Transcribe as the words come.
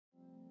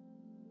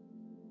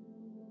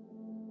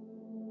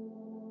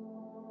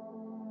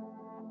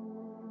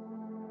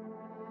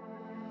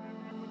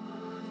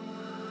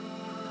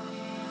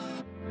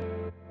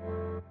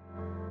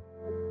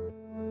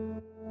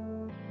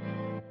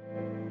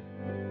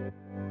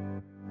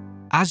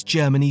As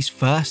Germany's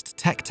first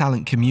tech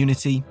talent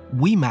community,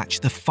 we match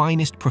the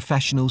finest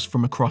professionals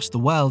from across the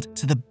world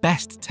to the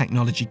best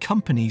technology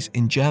companies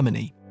in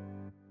Germany.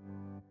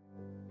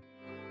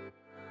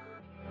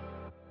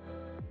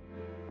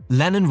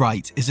 Lennon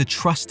Wright is a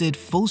trusted,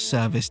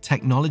 full-service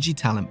technology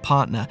talent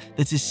partner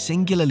that is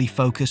singularly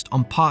focused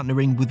on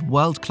partnering with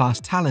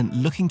world-class talent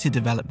looking to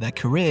develop their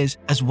careers,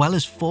 as well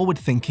as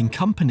forward-thinking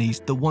companies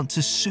that want to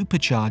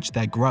supercharge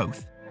their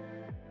growth.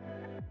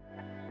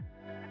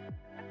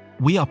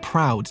 We are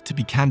proud to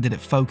be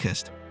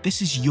candidate-focused.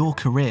 This is your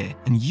career,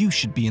 and you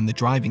should be in the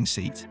driving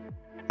seat.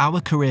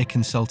 Our career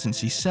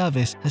consultancy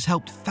service has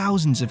helped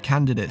thousands of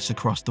candidates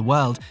across the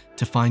world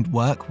to find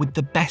work with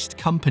the best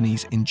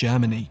companies in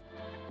Germany.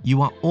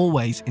 You are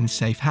always in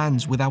safe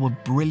hands with our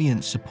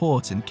brilliant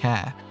support and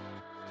care.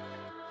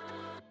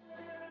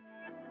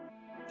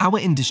 Our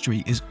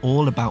industry is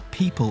all about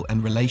people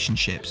and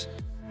relationships.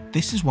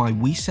 This is why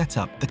we set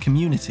up the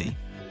community.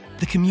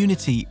 The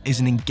community is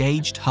an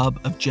engaged hub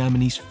of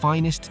Germany's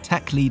finest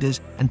tech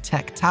leaders and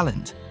tech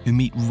talent who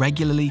meet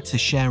regularly to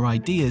share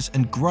ideas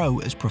and grow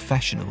as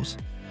professionals.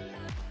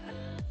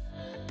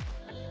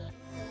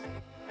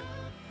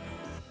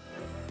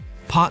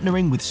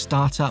 Partnering with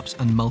startups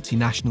and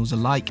multinationals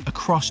alike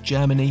across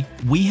Germany,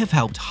 we have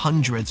helped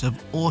hundreds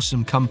of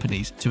awesome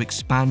companies to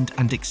expand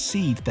and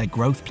exceed their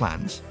growth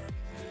plans.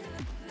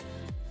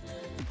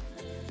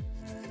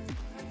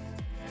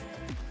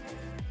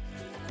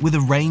 With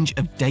a range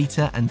of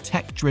data and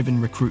tech-driven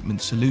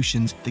recruitment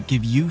solutions that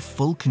give you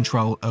full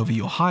control over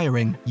your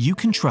hiring, you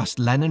can trust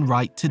Lennon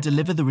Wright to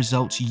deliver the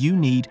results you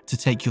need to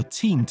take your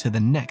team to the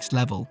next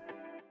level.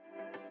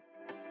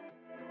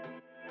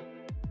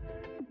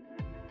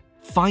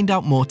 Find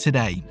out more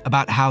today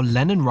about how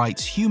Lennon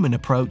Wright's human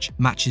approach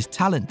matches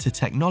talent to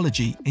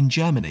technology in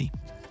Germany.